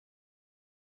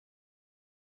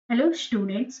Hello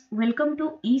students welcome to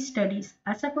e-studyz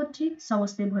आशा करछि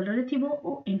समस्ते भलरे थिबो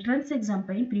ओ एंट्रेंस एग्जाम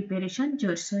पई प्रिपरेशन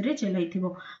जोरसोर रे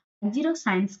चलाइथिबो। आजिरो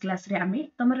साइंस क्लास रे आमे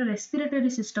तमरो रेस्पिरेटरी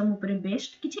सिस्टम ऊपर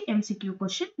बेस्ड किछि MCQ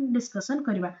क्वेश्चन डिस्कशन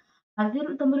करबा। आगे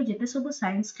तमरो जेते सब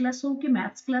साइंस क्लास हो कि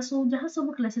मैथ्स क्लास हो जहाँ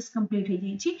सब क्लासेस कंप्लीट हो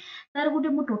जाइछि तार गोटे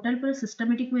मो टोटल पर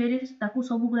सिस्टमैटिक वे रे ताकू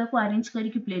सब गुडा को अरेंज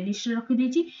करके प्लेलिस्ट रे रखि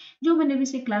देछि जो माने भी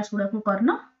से क्लास गुडा को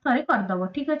करना थरे कर दबो।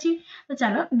 ठीक अछि तो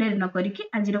चलो देर न करिकि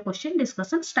आजिरो क्वेश्चन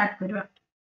डिस्कशन स्टार्ट करबा।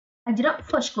 आजिरो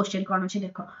फर्स्ट क्वेश्चन कोन अछि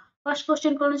देखो। फर्स्ट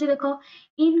क्वेश्चन कोन अछि देखो,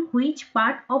 in which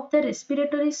part of the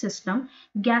respiratory system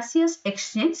gaseous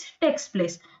exchange takes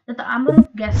place। तो हमर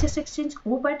gaseous exchange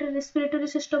को पार्ट रेस्पिरेटरी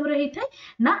सिस्टम रे हिथाय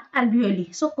ना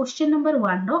alveoli। So question number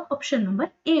 1 row option number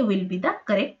A will be the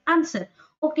correct answer.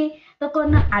 Okay तो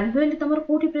कोन ना alveoli तमर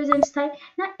कोठी presence थाय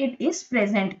ना it is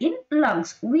present in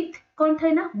lungs with कोन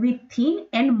थाय ना with thin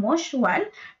and moist wall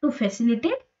to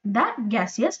facilitate the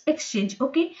gaseous exchange।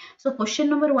 Okay, so question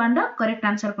number 1 the correct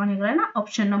answer kon hegala na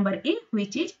option number A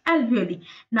which is alveoli।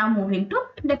 Now moving to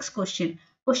next question।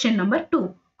 question number 2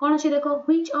 kon achi dekho,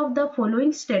 which of the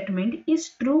following statement is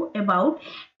true about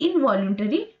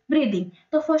involuntary breathing।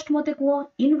 तो first मते को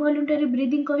involuntary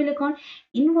breathing कहले कोन,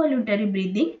 involuntary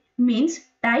breathing means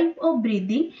type of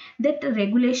breathing that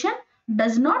regulation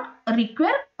does not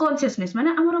require consciousness। माने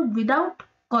हमरो without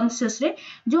conscious रे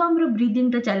जो हमरो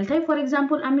breathing ता चली थाय। फॉर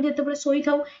एग्जांपल आमे जते बेले सोई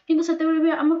थाउ किंतु सेते बेले भी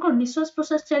हमर कोन निश्वास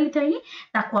प्रश्वास चली थाय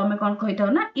ताको आमे कोन कहि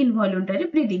थाउ ना इनवॉल्यूंटरी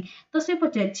ब्रीदिंग। तो से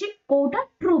पचाछि कोटा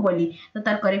ट्रू बोली। तो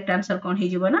तार करेक्ट आंसर कोन हे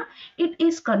जिवो ना, it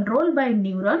is controlled by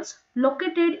neurons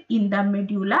located in the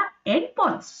medulla and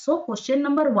pons। so question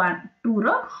number 1 2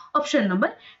 ro option number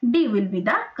D will be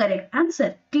the correct answer।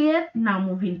 clear। now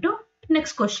moving to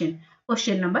next question।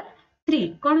 question number 3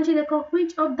 कोन अछि देखो,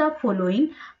 which of the following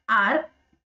are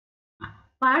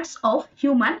parts of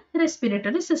human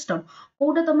respiratory system।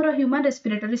 Kota तमरो human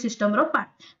respiratory system row part.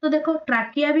 तो देखो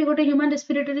trachea भी गोटे human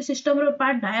respiratory system रो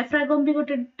part, diaphragm भी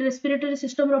गोटे respiratory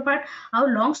system रो part, और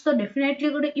lungs तो डेफिनेटली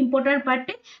गोटे important पार्ट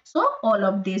है। so all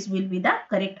of this will be the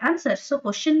correct answer। so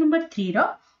question number 3 row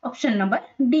option number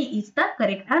D is the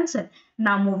correct answer।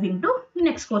 now moving to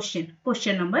next question।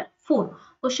 question number 4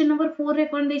 question number 4 रे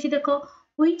कोन देछि देखो,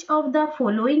 which of the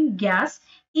following gas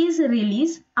is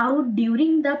released out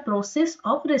during the process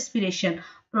of respiration।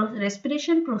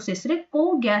 respiration process रे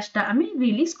को gas टा आमे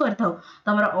release करथाउ।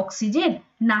 तो हमरा oxygen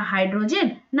ना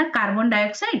हाइड्रोजन ना कार्बन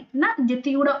डाइऑक्साइड ना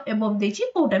जेति गुडा एबव देछि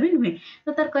कोटा भी नुहे।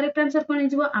 तो तार करेक्ट आंसर कोन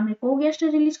हिजबो, आमे को गैस टा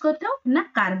रिलीज करथाउ ना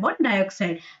carbon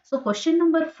dioxide. So question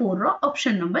number 4 row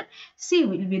option number C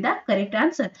will be the correct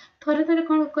answer. थरे थरे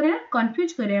कोन करे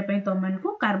कंफ्यूज करिया पय तो मन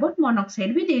को कार्बन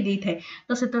मोनोऑक्साइड भी दे दै थाए।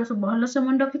 तो से तो भलो से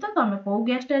मन रखितो तो आमे को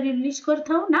गैस टा रिलीज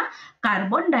करथाउ ना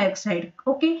कार्बन डाइऑक्साइड।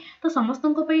 ओके, तो समस्त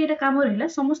को पे एटा काम रहिला,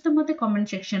 समस्त मते कमेंट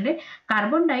सेक्शन रे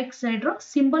कार्बन डाइऑक्साइड रो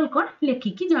सिंबल कोन लेखि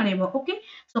की जणेबो। ओके,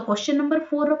 सो क्वेश्चन नंबर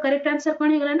 4 रो करेक्ट आंसर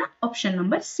कोन हेगला ना option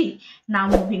number C. Now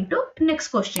moving to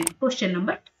next question. Question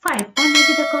number 5 कोन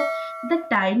हे देखो, the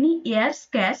tiny air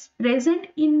स्कैस present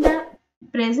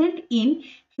in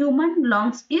human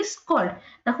lungs is called.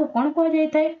 ताको कोन कह जाय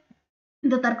थाए।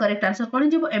 तो तार करेक्ट आंसर कोन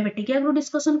जेबो एबे टिके आगु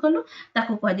डिस्कशन करलु,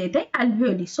 ताको कह जाय थाए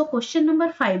alveoli। So question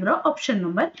number 5 row option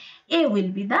number A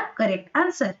will be the correct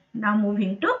answer. Now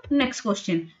moving to next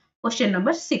question. Question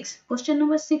number 6 question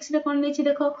number 6 रे कोन देछि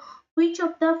देखो, which of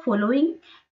the following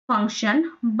function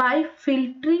by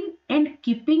filtering and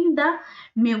keeping the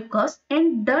mucus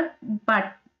and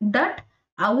dirt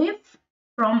away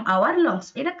from our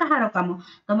lungs। एटा कहारो काम,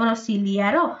 तमरो cilia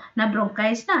रो ना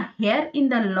ब्रोंकाइस ना here in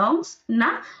the lungs ना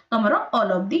तमरो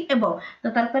all of the above. तो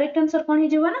तार करेक्ट आंसर कोन हे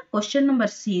जेबो ना क्वेश्चन नंबर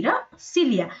सी रो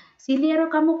cilia. Cilia रो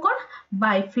काम कोन,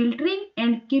 bye filtering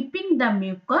and keeping the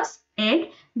mucus and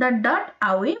the dirt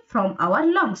away from our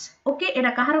lungs. Okay, एटा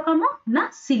कहारो काम ना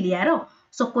cilia row.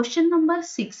 so question number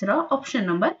 6 row option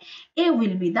number A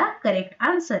will be the correct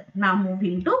answer। now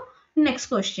moving to next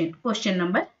question। question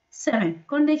number 7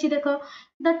 कोन देछि देखो,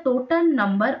 the total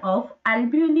number of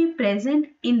alveoli present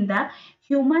in the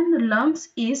human lungs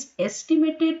is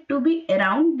estimated to be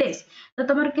around this। तो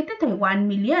तमर केते थे 1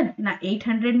 million ना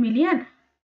 800 million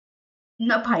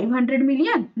ना 500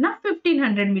 million ना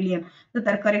 1500 million. तो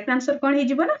तार करेक्ट आंसर कोन हे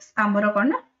जिवो ना हमरो कोन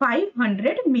ना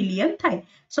 500 मिलियन थाय।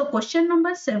 So question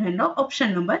number 7 row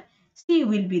option number C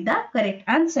will be the correct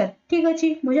answer. ठीक अछि,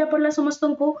 बुझा पड़ला समस्त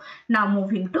को। Now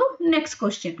moving to next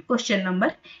question. Question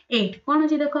number 8 कोन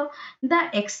अछि देखो, the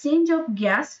exchange of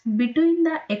gas between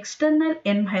the external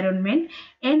environment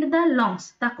and the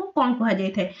lungs ताको कोन कहा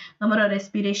जाय थे। हमरो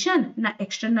रेस्पिरेशन ना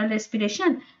एक्सटर्नल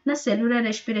रेस्पिरेशन ना सेलुलर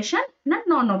रेस्पिरेशन ना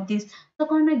नॉन ऑफ दिस। तो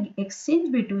कोन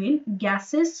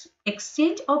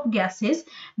exchange of gases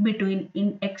between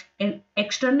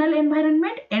external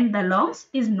environment and the lungs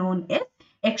is known as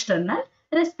external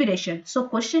respiration. So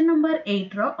question number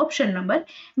 8 row option number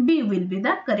B will be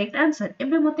the correct answer.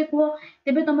 एबे मते को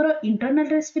तेबे तमरो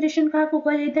internal respiration का को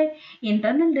कह जाय थाय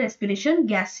internal respiration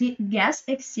gas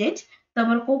exchange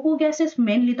तमर को गैसेस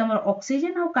मेनली तमर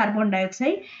ऑक्सीजन और कार्बन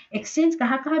डाइऑक्साइड एक्सचेंज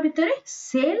कहा भितरे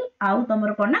सेल आउ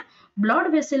तमर कोना ब्लड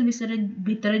वेसल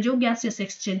भितरे जो गैसेस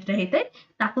एक्सचेंज रहते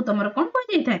ताकू तमर कोन कह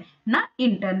जाय थाय ना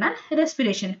इंटरनल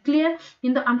रेस्पिरेशन. क्लियर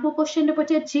किंतु हमको क्वेश्चन रे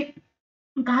पचे छी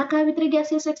कहा भितरे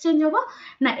गैसेस एक्सचेंज होबो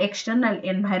ना एक्सटर्नल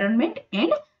एनवायरनमेंट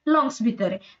एंड lungs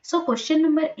भितरे. So question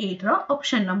number 8 row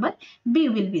option number B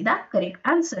will be the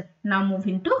correct answer. Now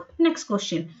moving to next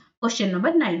question. Question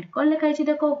number 9 कौन लिखा है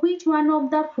देखो which one of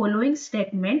the following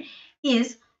statement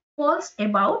is false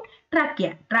about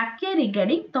trachea. Trachea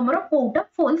regarding तमरो Kota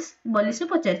false बोली से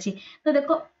पचारची. तो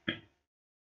देखो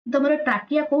तमरो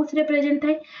trachea कोस रे present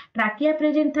है trachea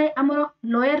प्रेजेंट है हमरो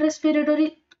lower respiratory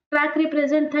tract रे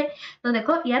प्रेजेंट है. तो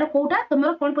देखो यार कोटा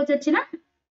तमरो कौन पचारची ना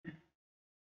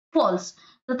false.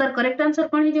 तो तार करेक्ट आंसर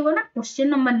कौन ही जीवो ना question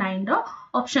number 9 row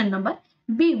option number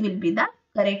B will be the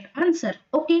correct answer.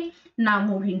 Okay, now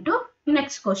moving to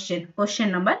next question.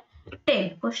 Question number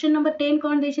 10. Question number 10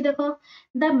 कौन देछि देखो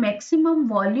the maximum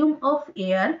volume of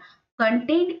air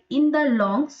contained in the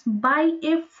lungs by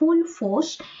a full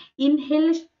forced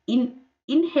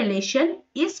inhalation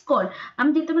is called.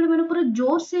 हम जते बेले माने पूरा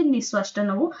जोर से निश्वास टा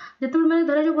नबो जते बेले माने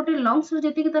धरा जो गोटे लंग्स रो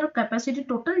जति की तार कैपेसिटी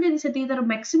टोटल जति सेति तार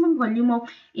maximum volume of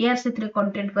air सेथरे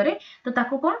content करे तो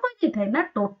ताको कोन कहि थाय ना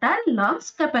total lungs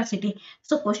capacity.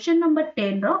 So question number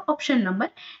 10 row option number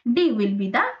D will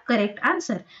be the correct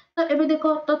answer. तो एबे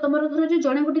देखो तो तमरो धरा जो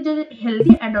जणे गोटे जो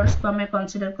हेल्दी एडल्ट्स को हमें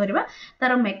कंसीडर करबा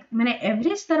तार माने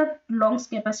एवरेज तार लंग्स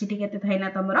कैपेसिटी केते थाय ना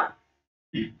तमरो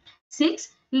 6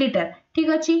 liter. ठीक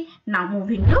अछि. Now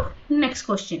moving to next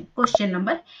question. Question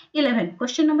number 11.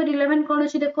 Question number 11 कोन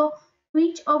अछि देखो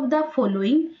which of the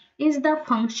following is the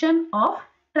function of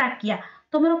trachea.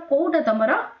 तमरो कोडा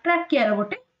तमरो ट्रैकिया रो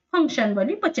गोटे फंक्शन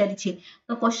बोली पचारि छी.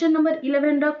 तो क्वेश्चन नंबर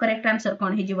 11 रो करेक्ट आंसर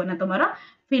कोन हे जीवना तमरो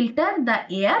filter the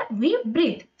air we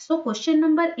breathe. So question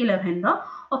number 11 row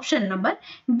option number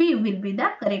B will be the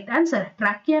correct answer.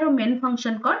 Trachea row main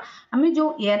function कोन हमें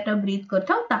जो air टा breathe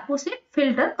करथाउ ताको से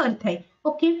filter करथाय.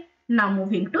 Okay, now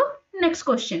moving to next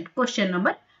question. Question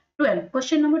number 12.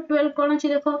 Question number 12 कोन अछि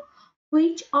देखो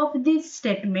which of these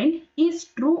statement is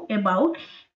true about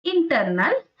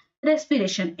internal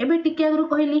respiration. एबे टिके अगर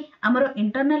कहली हमरो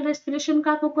इंटरनल रेस्पिरेशन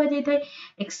का को कह जाय थाय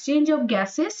एक्सचेंज ऑफ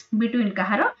गैसेस बिटवीन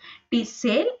कहारो टी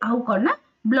सेल आउ करना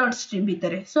ब्लड स्ट्रीम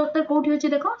भितरे. सो त कोठी होची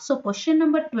देखो. So question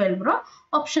number 12 row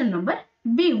option number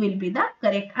B will be the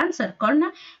correct answer.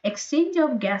 करना exchange of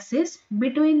gases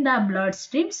between the blood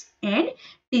streams and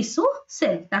tissue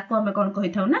cell ताको हमें कोन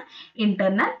कहि थाउ ना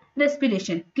internal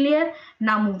respiration. Clear.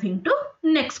 Now moving to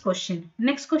next question.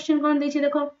 Next question कोन दैछि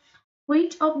देखो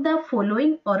which of the following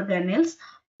organelles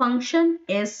function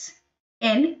as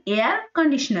an air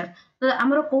conditioner. तो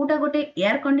हमरो कोटा गोटे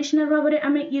air conditioner भाबरे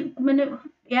हमें माने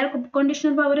एयर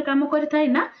कंडीशनर भाबरे काम करि थाय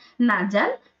ना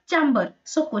nasal chamber.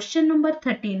 So question number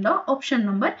 13 row option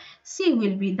number C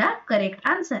will be the correct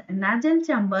answer. Nasal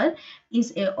chamber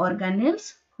is a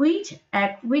organelles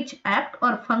which act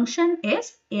or function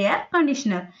as air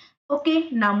conditioner. Okay,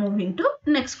 now moving to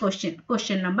next question.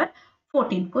 Question number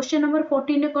 14. Question number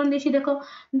 14 कौन देछि देखो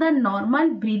the normal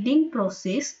breathing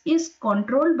process is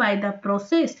controlled by the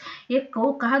process. ये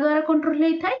को कहा द्वारा control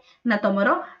लेइ थाय ना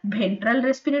तमरो ventral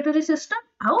respiratory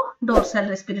system आउ dorsal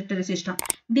respiratory system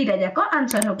दीटा जाको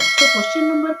आंसर होबो. तो question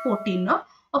number 14 no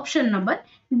option number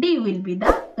D will be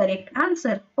the correct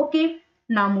answer. Okay,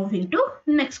 now moving to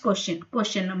next question.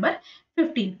 Question number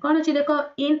 15 कौन अछि देखो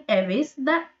in Aves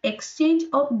the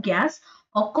exchange of gas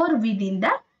occur within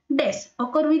the dash.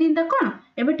 Occur within the कोन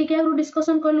एबे टिके आरो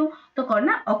discussion करलु तो कोन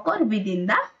ना occur within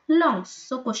the lungs.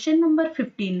 So question number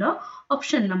 15 row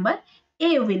option number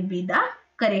A will be the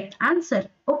correct answer.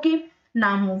 Okay,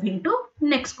 now moving to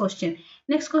next question.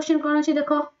 Next question कोन अछि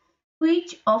देखो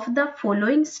which of the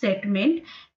following statement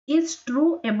is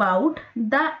true about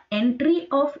the entry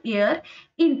of air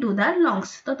into the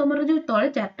lungs. तो तमरो जो तळे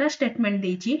चारटा statement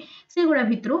देछि से गुडा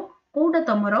भितरु Kota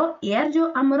तमरो air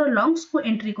जो हमरो lungs को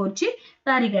एंट्री करछि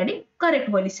तारी गाडी करेक्ट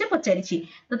बोली से पचारि छी.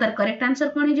 तो तार करेक्ट आंसर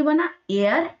कोन हे जीवना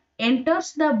air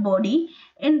enters the body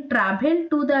and travel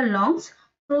to the lungs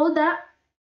through the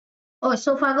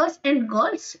esophagus and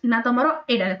gulls. ना तमरो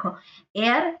एडा देखो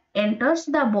air enters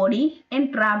the body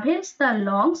and travels the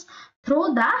lungs through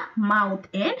the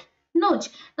mouth and knows.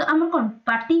 तो हमर कोन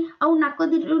पार्टी आउ नाक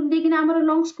देकिना हमर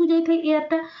लंग्स को जाय थे एयर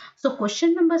टा. So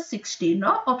question number 16 row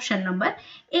option number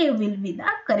A will be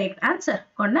the correct answer.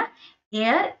 कोन ना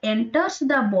air enters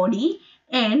the body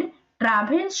and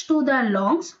travels to the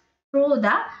lungs through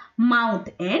the mouth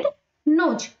and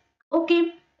nose.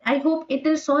 Okay, I hope it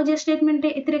is सहज statement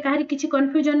एतरे Kahri किछि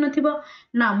confusion नथिबो.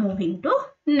 Now moving to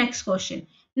next question.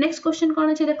 Next question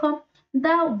कोन अछि देखो.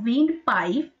 The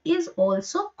windpipe is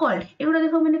also called. एगुडा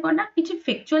देखो माने कोना किछि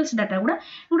factuals data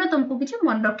गुडा तुमको किछि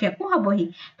मन रखिया को हबो ही.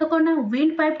 तो कोना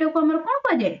windpipe टे को हमर कोन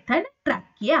को जाय थाय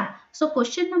trachea. So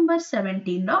question number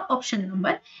 17 row option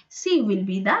number C will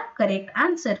be the correct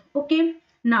answer. Okay,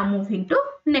 now moving to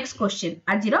next question.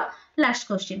 आजिरो last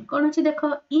question कोन अछि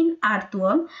देखो. In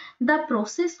earthworm the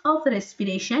process of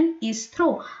respiration is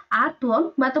through. earthworm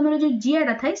बा तमरो जो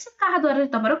जियाडा थाय से काहा द्वारा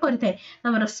तमरो करि थाय.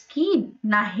 तमरो skin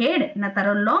ना head ना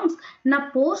तारो lungs ना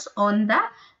pores on the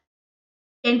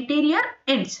anterior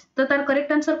ends. तो तार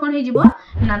करेक्ट आंसर कोन हे जिवो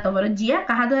ना तमरो जिया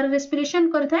काहा द्वारा रेस्पिरेशन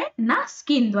करथाय ना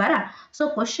स्किन द्वारा. So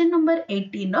question number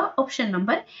 18 row option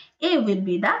number A will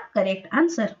be the correct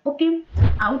answer. Okay,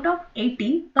 out of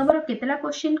 18 तमरो केतला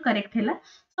question correct हैला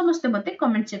समस्त मते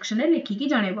कमेंट सेक्शन रे लिखि की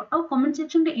जणेबो. आ कमेंट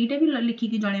सेक्शन रे एटा भी लिखि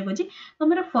की जणेबो जे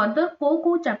तमरो फर्दर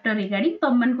को चैप्टर रिगार्डिंग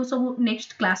तमन को सब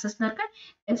नेक्स्ट क्लासेस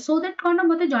दरकार, सो दैट कोन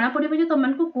मते जणा पड़िबो जे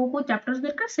तमन को चैप्टर्स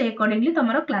दरकार से अकॉर्डिंगली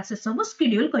तमरो क्लासेस सब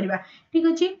शेड्यूल करबा. ठीक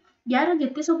अछि. यार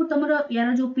जेते सब तमरो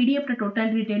यार जो पीडीएफ टा टोटल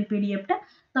डिटेल पीडीएफ टा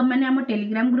तम माने हम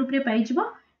टेलीग्राम ग्रुप रे पाइ जिवो.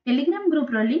 टेलीग्राम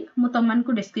ग्रुप रो लिंक मु तमन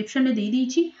को डिस्क्रिप्शन रे दे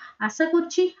दीची. आशा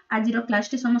करछि आज रो क्लास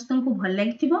टी समस्त को भल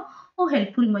लागिथिबो और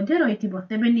हेल्पफुल मध्ये रहिथिबो.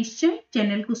 तबे निश्चय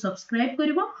चैनल को सब्सक्राइब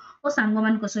करिवो और सांग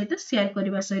मान को सहित शेयर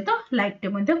करबा सहित लाइक टे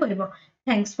मध्ये करिवो.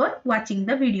 Thanks for watching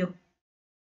the video.